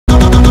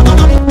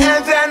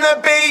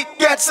the beat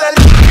gets a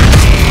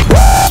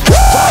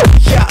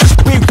yeah,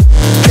 we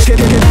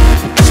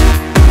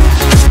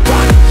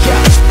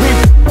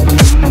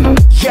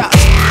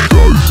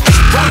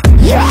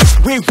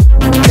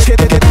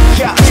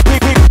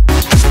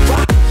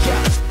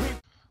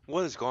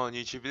What is going on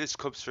YouTube? This is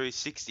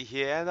Cubs360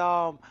 here,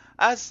 and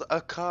as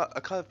a kind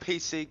of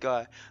PC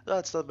guy,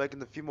 I'd start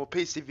making a few more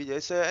PC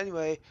videos. So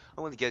anyway,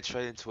 I'm gonna get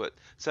straight into it.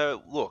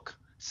 So look,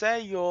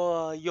 say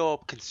you're a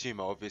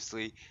consumer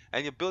obviously,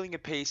 and you're building a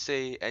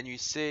PC, and you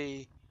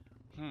see,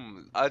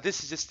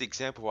 this is just the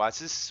example, right?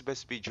 So this is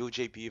supposed to be dual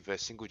GPU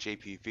versus single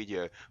GPU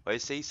video, where you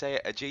see, say,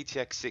 a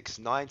GTX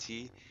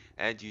 690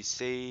 and you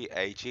see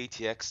a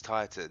GTX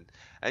Titan,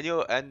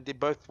 and they're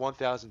both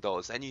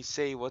 $1,000, and you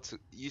see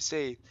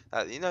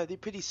that they're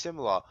pretty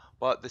similar,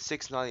 but the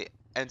 690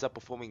 ends up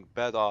performing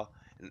better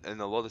in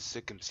a lot of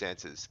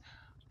circumstances.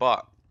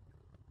 But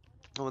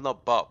well,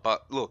 not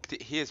but look,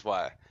 here's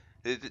why.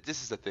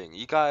 This is the thing,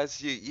 you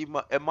guys.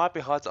 It might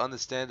be hard to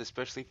understand,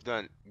 especially if you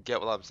don't get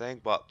what I'm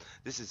saying. But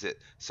this is it.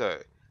 So,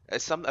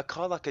 a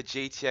car like a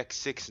GTX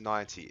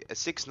 690. A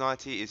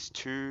 690 is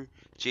two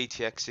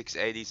GTX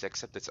 680s,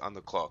 except it's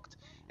underclocked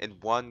in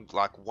one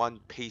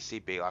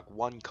PCB, like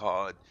one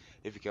card,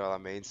 if you get what I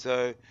mean.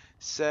 So,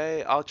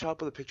 say I'll try to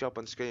put a picture up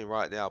on screen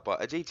right now.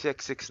 But a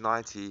GTX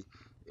 690,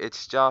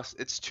 it's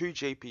two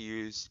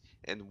GPUs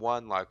in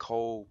one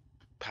whole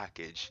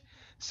package.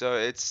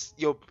 So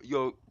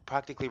you're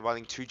practically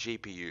running two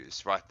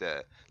GPUs right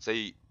there. So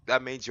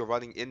that means you're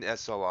running in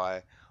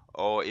SLI,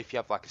 or if you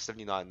have like a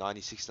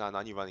 7990,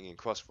 6990, you're running in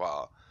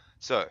Crossfire.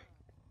 So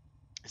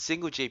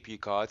single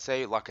GPU card,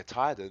 say like a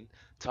Titan,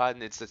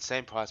 it's the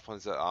same price point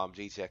as the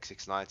GTX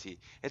 690.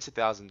 It's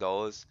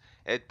 $1,000.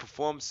 It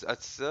performs,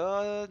 it's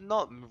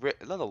not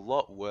a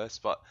lot worse,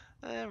 but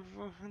a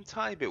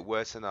tiny bit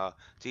worse than a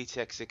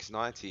GTX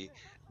 690.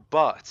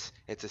 But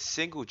it's a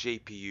single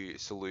GPU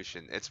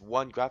solution. It's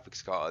one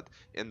graphics card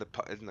in the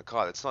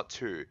card. It's not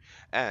two.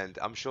 And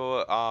I'm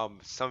sure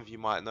some of you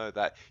might know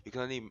that you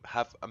can only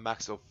have a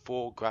max of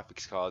 4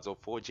 graphics cards or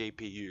 4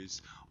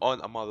 GPUs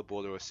on a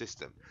motherboard or a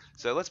system.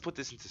 So let's put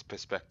this into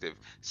perspective.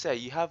 Say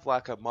you have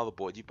like a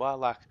motherboard. You buy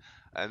like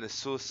an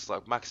Asus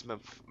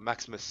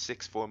Maximus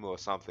 6 formula or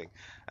something,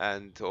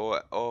 and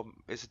or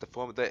is it the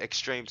formula? The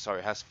Extreme,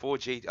 sorry, has 4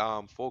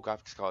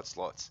 graphics card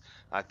slots.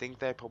 I think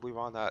they probably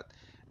run at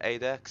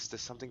 8x.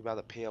 There's something about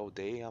a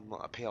PLD. I'm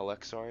not a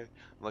PLX, sorry.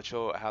 I'm not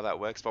sure how that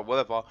works, but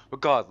whatever.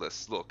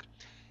 Regardless, look,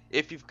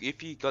 if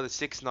you got a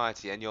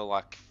 690 and you're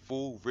like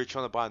full rich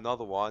on to buy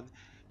another one,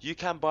 you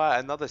can buy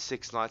another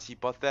 690,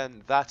 but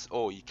then that's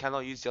all. You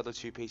cannot use the other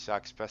two PCI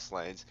Express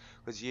lanes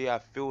because you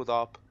have filled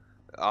up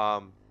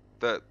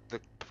the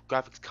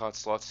graphics card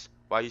slots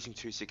by using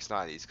two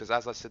 690s. Because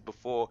as I said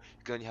before,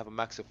 you can only have a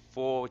max of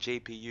 4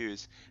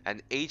 GPUs,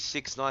 and each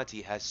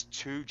 690 has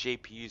 2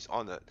 GPUs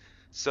on it.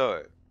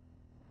 So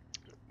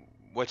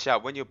watch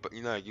out when you're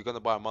gonna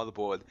buy a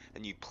motherboard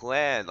and you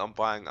plan on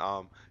buying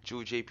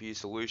dual GPU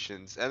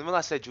solutions. And when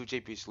I say dual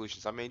GPU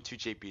solutions, I mean 2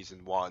 GPUs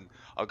in one.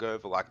 I'll go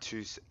over like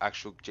 2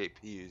 actual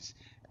GPUs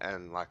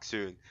and like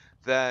soon.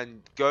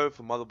 Then go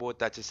for motherboard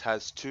that just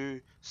has 2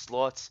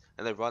 slots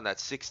and they run at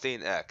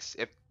 16x.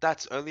 If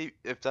that's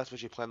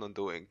what you plan on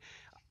doing.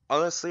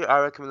 Honestly, I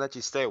recommend that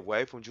you stay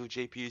away from dual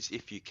GPUs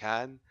if you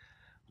can.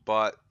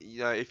 But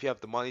if you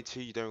have the money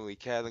to, you don't really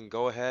care, then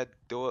go ahead,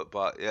 do it.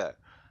 But yeah.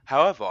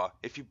 However,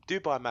 if you do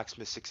buy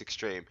Maximus 6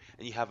 Extreme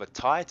and you have a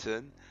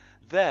Titan,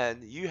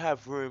 then you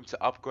have room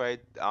to upgrade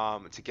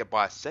to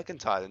buy a second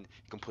Titan.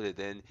 You can put it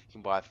in. You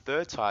can buy a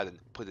third Titan,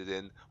 put it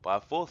in. Buy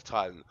a fourth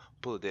Titan,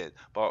 put it in.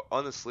 But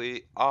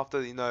honestly,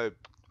 after 2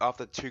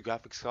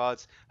 graphics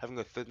cards, having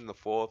a third and a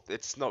fourth,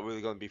 it's not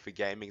really going to be for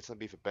gaming. It's going to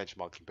be for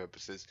benchmarking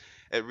purposes.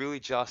 It really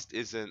just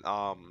isn't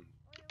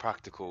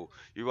practical.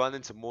 You run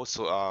into more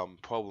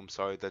problems,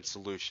 than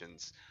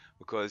solutions,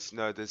 because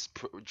there's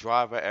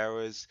driver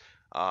errors.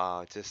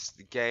 Just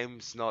the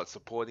game's not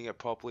supporting it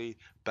properly,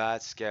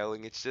 bad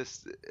scaling.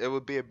 It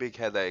would be a big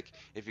headache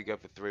if you go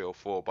for 3 or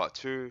 4, but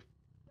 2,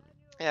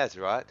 yeah, that's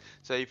right.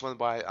 So if you want to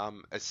buy a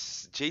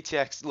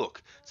GTX,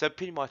 look, so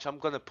pretty much I'm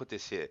gonna put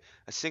this here,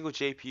 a single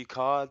GPU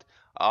card.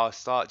 I'll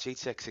start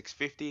GTX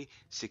 650,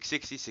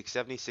 660,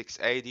 670,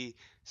 680,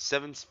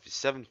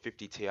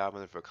 750 Ti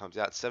whenever it comes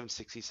out,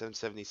 760,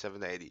 770,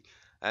 780,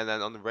 and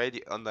then on the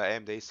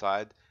AMD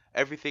side,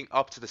 everything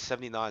up to the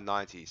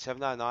 7990.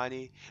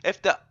 7990.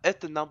 If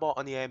the number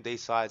on the AMD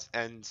side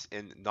ends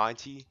in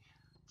 90,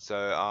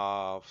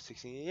 so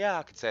 16, yeah,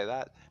 I could say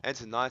that,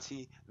 ends in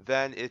 90,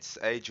 then it's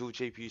a dual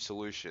GPU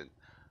solution.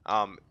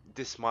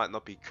 This might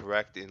not be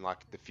correct in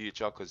the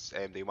future because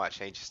AMD might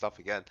change stuff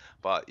again,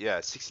 but yeah,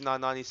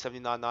 6990,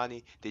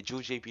 7990, they're dual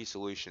GPU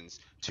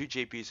solutions, 2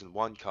 GPUs in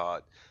one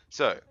card.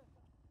 So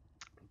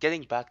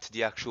getting back to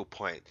the actual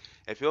point,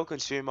 if you're a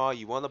consumer,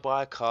 you want to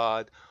buy a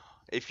card.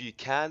 If you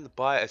can,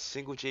 buy a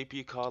single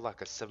GPU card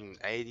like a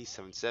 780,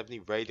 770,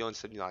 Radeon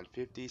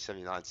 7950,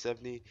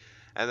 7970,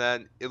 and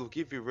then it'll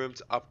give you room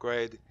to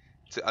upgrade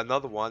to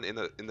another one in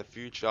the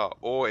future,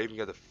 or even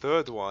get a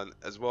third one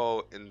as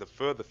well in the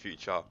further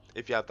future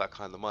if you have that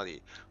kind of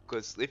money.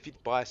 Because if you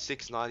buy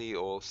 690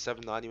 or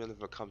 790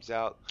 whenever it comes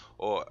out,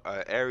 or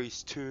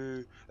Aries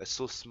 2, a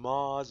Sus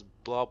Mars,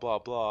 blah blah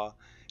blah.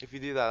 If you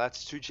do that,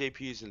 that's two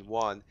GPUs in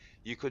one.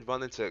 You could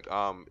run into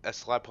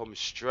SLI problems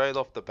straight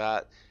off the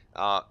bat.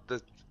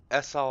 The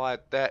SLI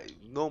that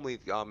normally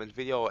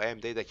Nvidia or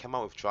AMD, they come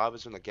out with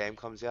drivers when the game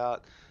comes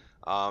out.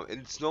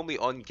 It's normally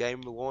on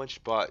game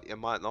launch, but it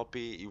might not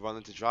be. You run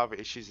into driver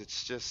issues.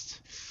 It's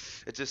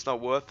just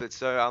not worth it.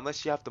 So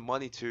unless you have the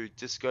money to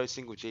just go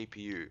single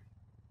GPU,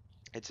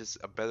 it's just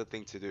a better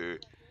thing to do.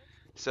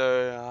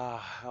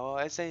 So, oh,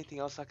 is there anything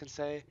else I can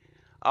say?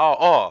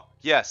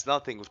 Yes,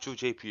 nothing with dual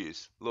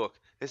GPUs. Look,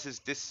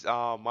 this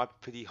might be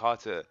pretty hard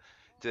to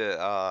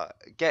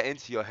get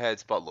into your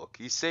heads, but look,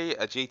 you see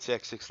a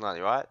GTX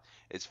 690, right?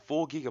 It's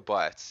 4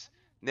 GB.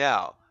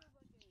 Now,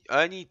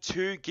 only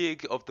 2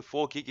 gig of the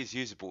 4 gig is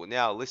usable.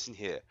 Now, listen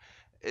here.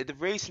 The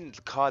reason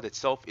the card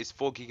itself is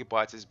 4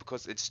 GB is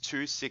because it's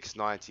two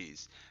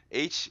 690s.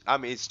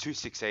 It's two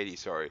 680,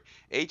 sorry.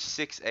 Each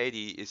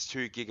 680 is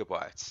 2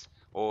 GB,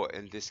 or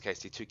in this case,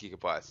 the 2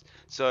 GB.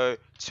 So,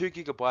 2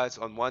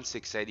 GB on one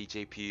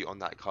 680 GPU on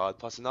that card,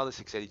 plus another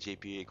 680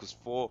 GPU equals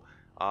 4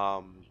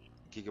 um,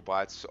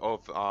 gigabytes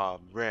of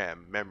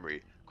RAM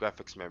memory,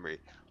 graphics memory.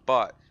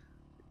 But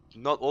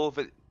not all of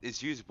it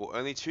is usable.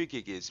 Only 2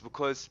 gig is,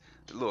 because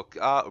look,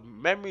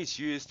 memory is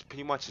used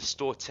pretty much to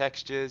store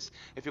textures.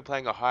 If you're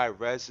playing a higher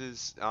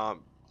reses,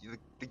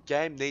 the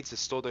game needs to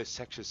store those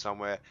textures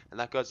somewhere, and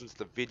that goes into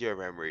the video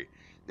memory.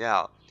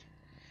 Now,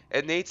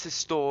 it needs to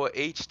store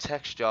each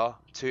texture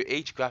to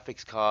each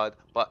graphics card,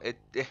 but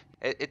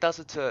it does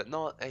it to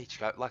not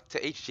like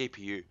to each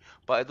GPU,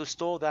 but it'll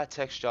store that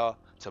texture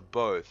to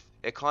both.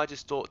 It can't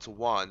just store it to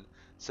one.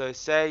 So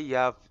say you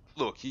have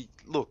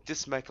look,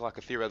 just make like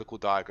a theoretical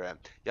diagram.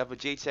 You have a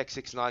GTX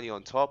 690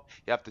 on top.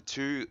 You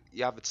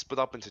have it split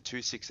up into two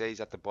 680s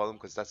at the bottom,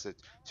 because that's the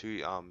two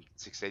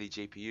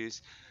 680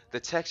 GPUs. The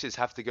textures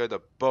have to go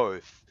to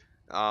both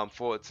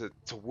for it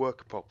to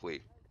work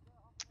properly.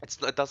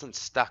 It doesn't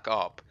stack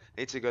up.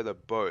 It needs to go to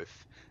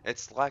both.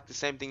 It's like the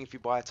same thing if you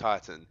buy a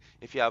Titan.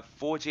 If you have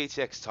four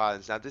GTX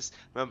Titans, now this,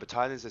 remember,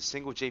 Titan is a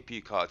single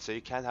GPU card, so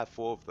you can have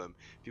four of them.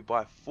 If you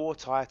buy four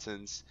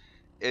Titans,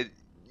 it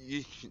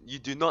you you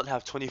do not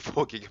have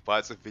 24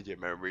 gigabytes of video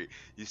memory.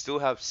 You still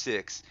have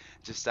six.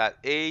 Just that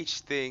each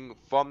thing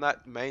from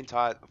that main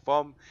Titan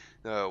from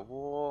the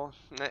well,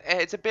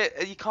 it's a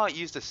bit, you can't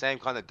use the same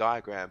kind of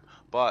diagram,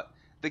 but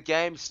the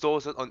game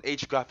stores it on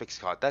each graphics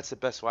card. That's the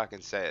best way I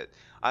can say it.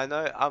 I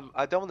know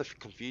I don't want to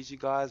confuse you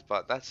guys,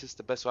 but that's just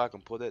the best way I can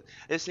put it.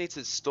 It just needs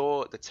to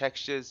store the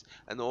textures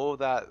and all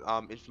that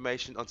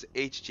information onto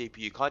each GPU.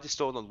 You can't just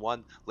store it on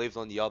one, leave it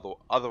on the other.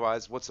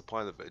 Otherwise, what's the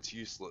point of it? It's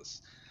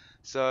useless.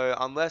 So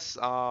unless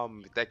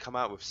they come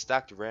out with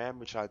stacked RAM,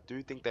 which I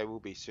do think they will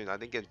be soon. I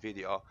think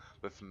Nvidia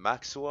with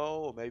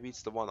Maxwell, or maybe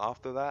it's the one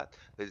after that,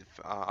 the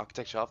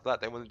architecture after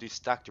that, they want to do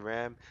stacked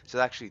RAM, so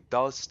it actually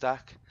does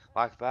stack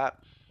like that.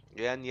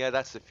 Yeah, and yeah,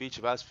 that's the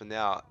future. But as for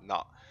now,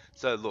 nah.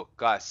 So look,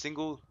 guys,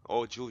 single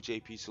or dual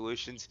GPU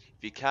solutions.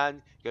 If you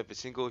can, go for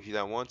single. If you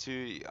don't want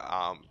to,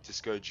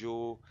 just go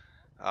dual.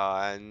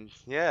 And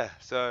yeah,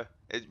 so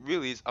it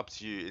really is up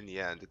to you in the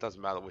end. It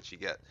doesn't matter what you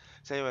get.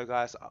 So anyway,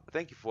 guys,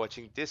 thank you for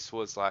watching. This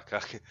was like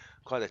a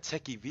quite a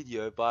techie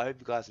video, but I hope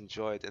you guys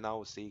enjoyed, and I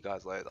will see you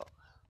guys later.